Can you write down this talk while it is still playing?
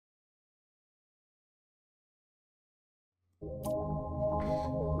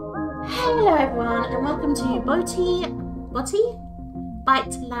Hello everyone, and welcome to Boti?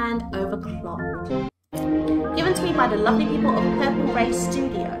 Byteland Overclocked. Given to me by the lovely people of Purple Ray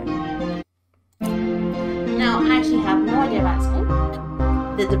Studio. Now, I actually have no idea about this game.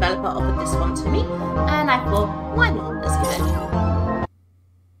 The developer offered this one to me, and I thought, why not? Let's give it a go.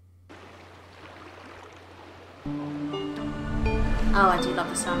 Oh, I do love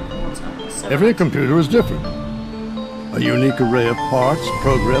the sound of the water. So every computer is different. A unique array of parts,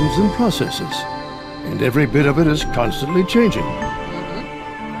 programs, and processes. And every bit of it is constantly changing.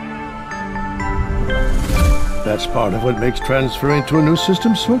 That's part of what makes transferring to a new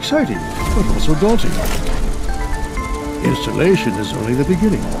system so exciting, but also daunting. Installation is only the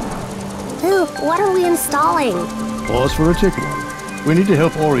beginning. Ooh, what are we installing? Pause for a tickle. We need to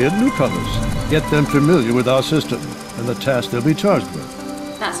help orient newcomers, get them familiar with our system, and the task they'll be charged with.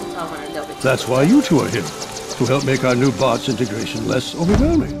 That's what I want a little bit. That's why you two are here, to help make our new bot's integration less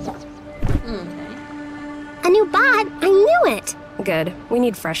overwhelming. Okay. A new bot? I knew it! Good. We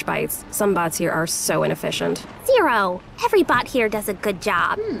need fresh bites. Some bots here are so inefficient. Zero. Every bot here does a good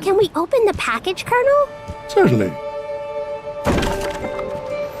job. Can we open the package, Colonel? Certainly.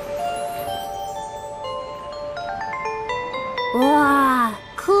 Wow,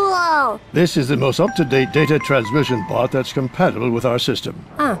 cool! This is the most up-to-date data transmission bot that's compatible with our system.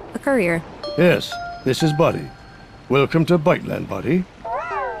 Ah, a courier. Yes, this is Boti. Welcome to Byteland, Boti.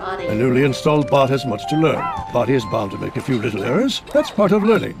 Boti. A newly installed bot has much to learn. Boti is bound to make a few little errors. That's part of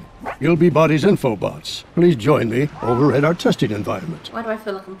learning. You'll be Boti's infobots. Please join me over at our testing environment. Why do I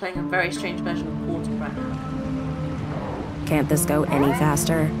feel like I'm playing a very strange version of Portal right now? Can't this go any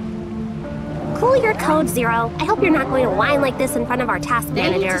faster? Cool your code, Zero. I hope you're not going to whine like this in front of our task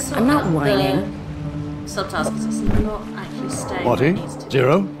manager. I'm not whining. Subtasks is not actually staying where it needs Boti, to.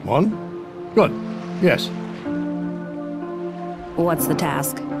 0, 1. Good. Yes. What's the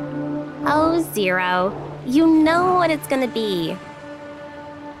task? Oh, Zero. You know what it's gonna be.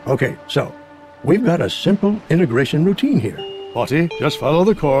 Okay, so we've got a simple integration routine here. Boti, just follow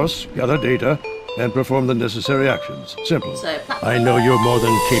the course, gather data, and perform the necessary actions. Simple. So, I know you're more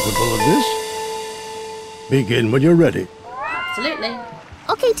than capable of this. Begin when you're ready. absolutely.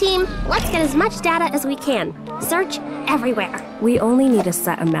 Okay, team. Let's get as much data as we can. Search everywhere. We only need a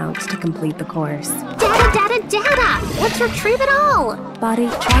set amount to complete the course. Data, data, data! Let's retrieve it all! Boti,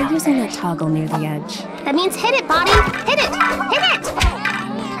 try using that toggle near the edge. That means hit it, Boti! Hit it! Hit it!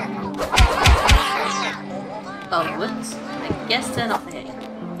 Oh, whoops. I guess turn off the heat.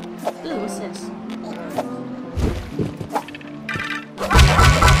 Ooh, what's this?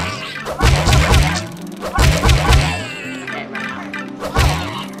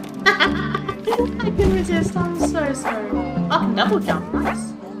 I can resist, I'm so sorry. I can double jump,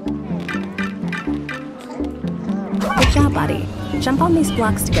 nice. Good job, Boti. Jump on these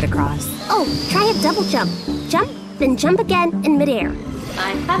blocks to get across. Oh, try a double jump. Jump, then jump again in midair.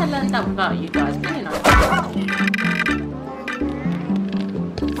 I kind of learned that without you guys, but you know.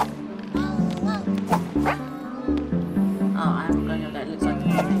 Oh, I'm going over there, it looks like.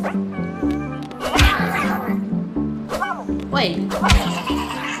 Wait.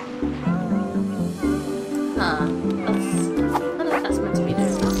 Huh. That's meant to be doing.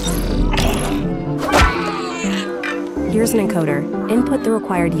 Here's an encoder. Input the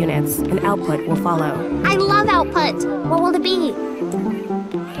required units, and output will follow. I love output. What will it be? I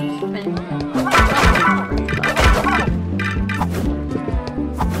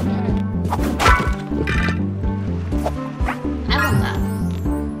want that.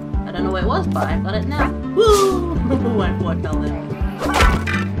 I don't know what it was, but I got it now. Woo! I thought I killed it.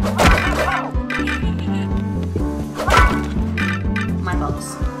 My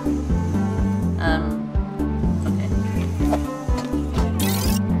box. Okay.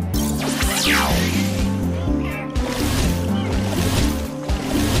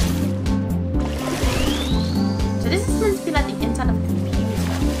 So this is meant to be like the inside of a computer.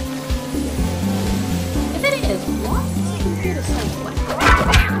 If it is, what is a computer so wet?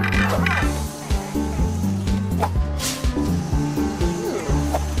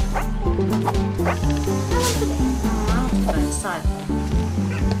 Inside.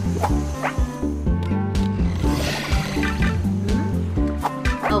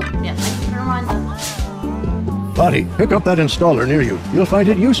 Oh, yeah, thank you for the reminder. Boti, pick up that installer near you. You'll find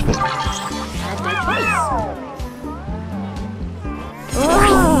it useful. I had no choice.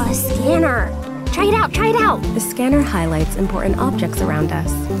 Oh, a scanner. Try it out, try it out. The scanner highlights important objects around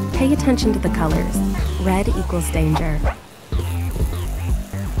us. Pay attention to the colors. Red equals danger.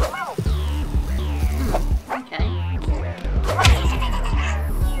 Okay.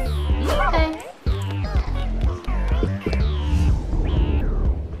 Okay.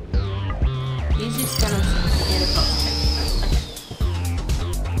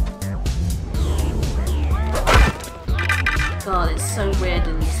 so weird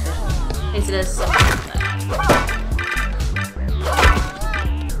in this bit. Okay, so there's something there.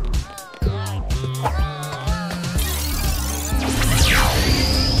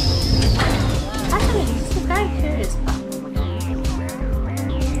 Actually, this is very curious about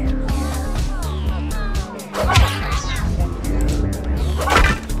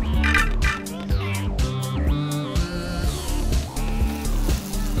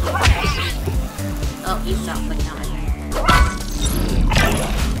he's out for the counter.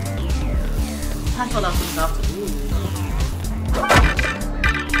 I thought that was after.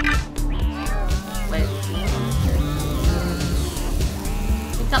 Wait.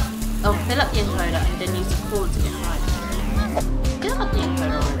 Pick up. Oh, fill up the encoder and then use the cord to get high. Fill up the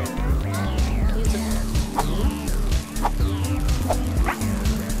encoder already. Use the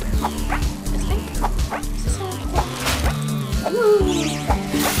this thing? Is this it? Woo!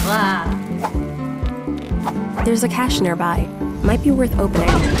 Wow. There's a cache nearby. Might be worth opening.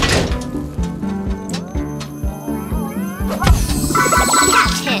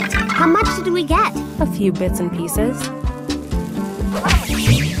 Catch hit! How much did we get? A few bits and pieces.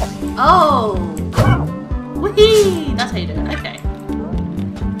 Oh! Whee! That's how you do it. Okay.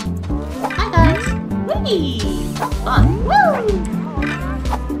 Hi guys! Whee! Fun! Woo!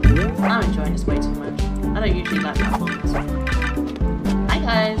 I'm enjoying this way too much. I don't usually like platforms. Hi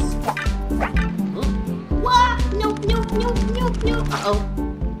guys! Uh-oh.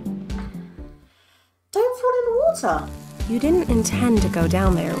 Don't fall in the water. You didn't intend to go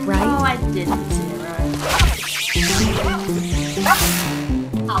down there, right? Oh, I didn't, Zero.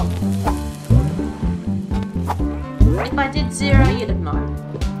 Ow. If I did, Zero, you'd have known.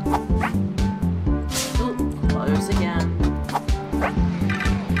 Ooh, close again.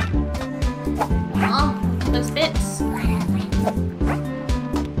 Oh, those bits.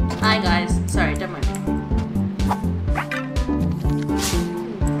 Hi guys. Sorry, don't mind me.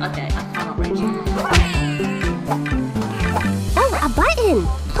 Okay, I cannot reach it. Oh, a button!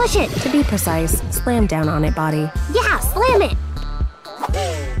 Push it! To be precise, slam down on it, Boti. Yeah, slam it!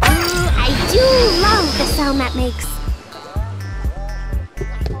 Ooh, I do love the sound that makes.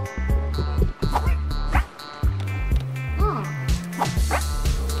 Oh.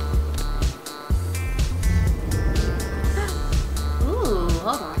 Ooh,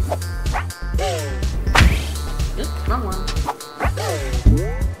 hold on. Oops, wrong one.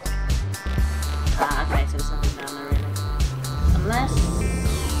 Okay, so there's something down there really. Unless...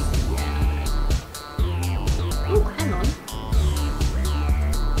 yeah. Ooh, hang on.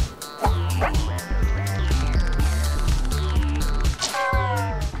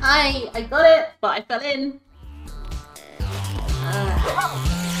 I got it, but I fell in.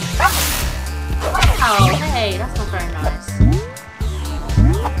 Oh, hey, that's not very nice.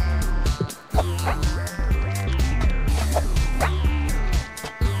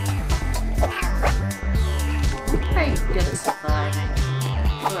 Very good at surviving.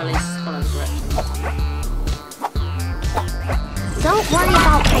 Or at least following directions. Don't worry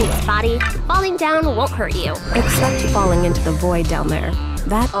about heights, Boti. Falling down won't hurt you. Except falling into the void down there.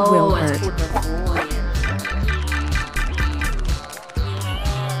 That will it's hurt. called the void.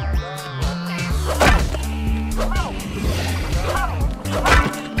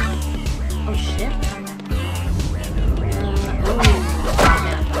 Oh shit.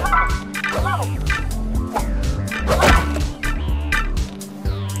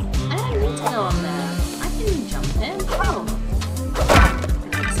 I don't need to go on there. I can jump in. Oh.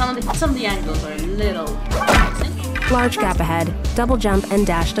 Some of the angles are a little confusing. Large gap ahead. Double jump and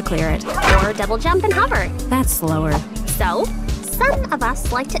dash to clear it. Or double jump and hover. That's slower. So, some of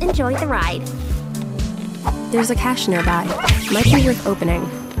us like to enjoy the ride. There's a cache nearby. Might be worth opening.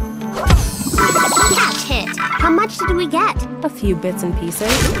 Catch hit! How much did we get? A few bits and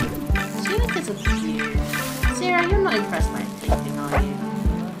pieces. Do you think it's a few? Sarah, you're not impressed by anything, are you?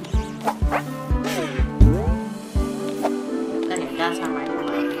 Okay, that's not right.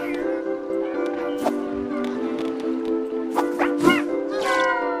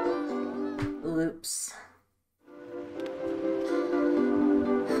 Oops.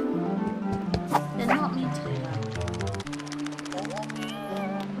 Did not mean to do that.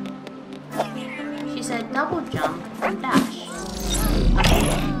 She said double jump and dash. Okay,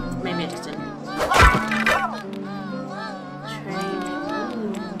 maybe I just didn't. Training.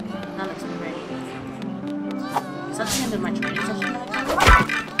 Ooh, that looks pretty. Is that the end of my training session?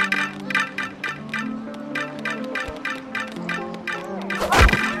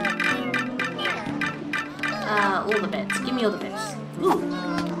 All the bits. Give me all the bits. Ooh.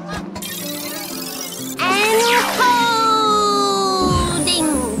 And coding!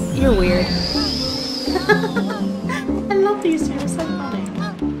 You're weird. I love these two, they're so funny.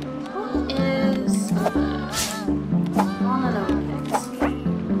 What is on and over things?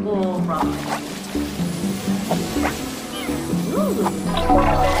 Or rather. Ooh.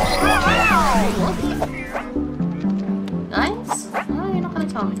 Guys? No, you're not gonna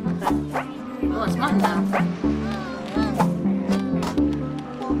tell me. Okay. Oh, it's mine now.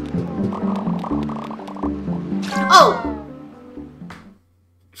 Oh!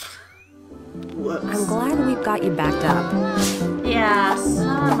 Whoops. I'm glad we've got you backed up. Yeah, so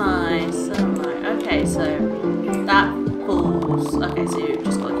am I. Okay, so that pulls. Okay, so you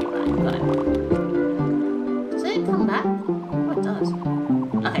just gotta keep running. Got it. Does it come back? Oh, it does.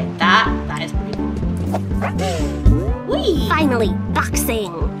 Okay, that is pretty cool. Whee! Finally,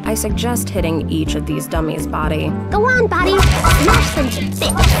 boxing. I suggest hitting each of these dummies' body. Go on, Boti. Smash them to bits.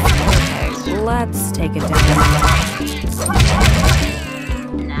 Okay, let's take it down.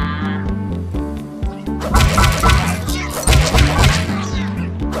 Nah.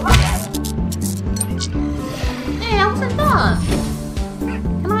 Hey, I wasn't done.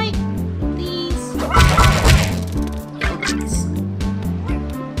 Can I please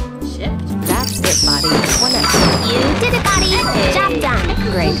shift? That's it, Boti. What next? You did it, Boti. Job done.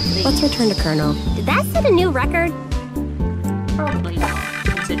 Great. Let's return to Colonel. Did that set a new record? Probably not.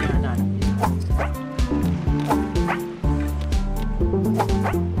 Considering I don't.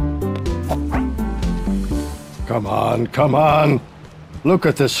 Come on, come on. Look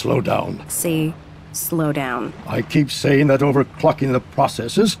at this slowdown. See? Slow down. I keep saying that overclocking the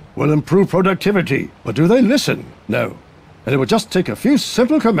processes will improve productivity, but do they listen? No. And it would just take a few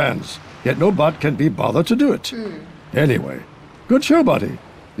simple commands, yet no bot can be bothered to do it. Anyway, good show, Boti.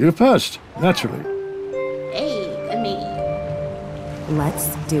 You've passed, naturally. Hey, and me.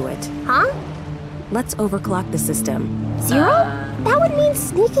 Let's do it. Huh? Let's overclock the system. Zero? That would mean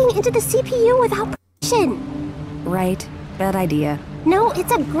sneaking into the CPU without permission. Right. Bad idea. No,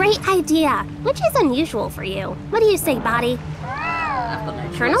 it's a great idea, which is unusual for you. What do you say, Boti? I've got no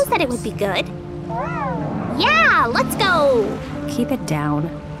choice. Colonel said it would be good. Yeah, let's go. Keep it down.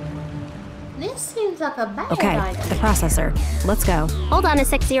 This seems like a bad Okay, idea. the processor. Let's go. Hold on a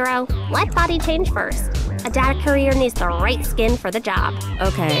 6-0. Let Boti change first. A data courier needs the right skin for the job.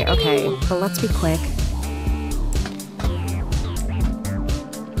 Okay, but let's be quick.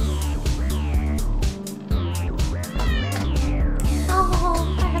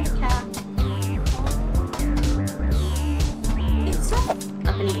 Oh, I have a cat. Pizza? I'm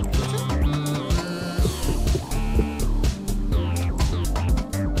gonna eat pizza.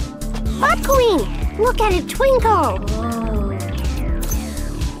 Bot Queen! Look at it twinkle!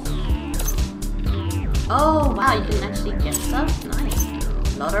 Oh, wow, you can actually get stuff? Nice.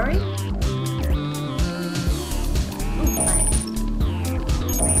 Lottery? Okay.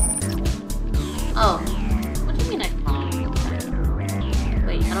 Oh. What do you mean I can't?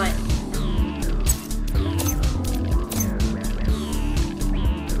 Wait, how do I...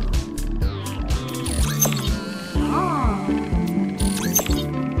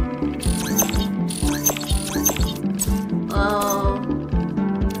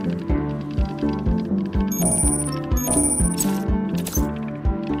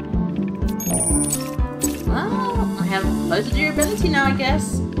 Loads of durability now, I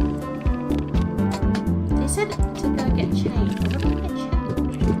guess. They said to go get changed. Where do I get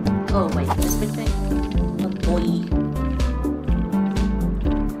changed? Oh, wait, this big thing? Oh, boy.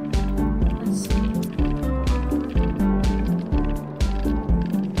 Let's see.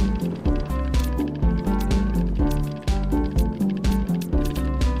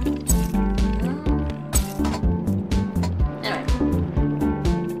 Anyway.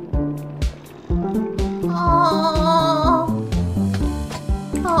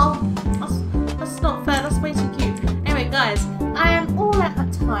 That's not fair, that's way too cute. Anyway guys, I am all out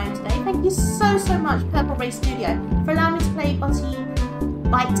of time today. Thank you so much Purple Ray Studio for allowing me to play Boti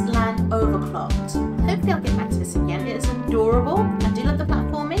Byteland Overclocked. Hopefully I'll get back to this again. It is adorable. I do love the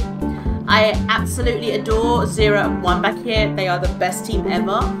platforming. I absolutely adore 0 and 1 back here. They are the best team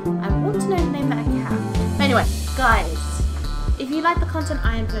ever. I want to know the name that I can. But anyway, guys, if you like the content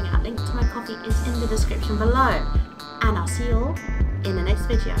I am putting out, link to my coffee is in the description below. And I'll see you all in the next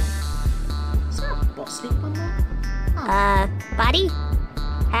video. Is there a boss sleep on there? Oh. Boti?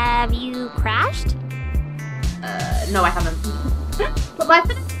 Have you crashed? No, I haven't. But bye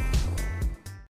for now.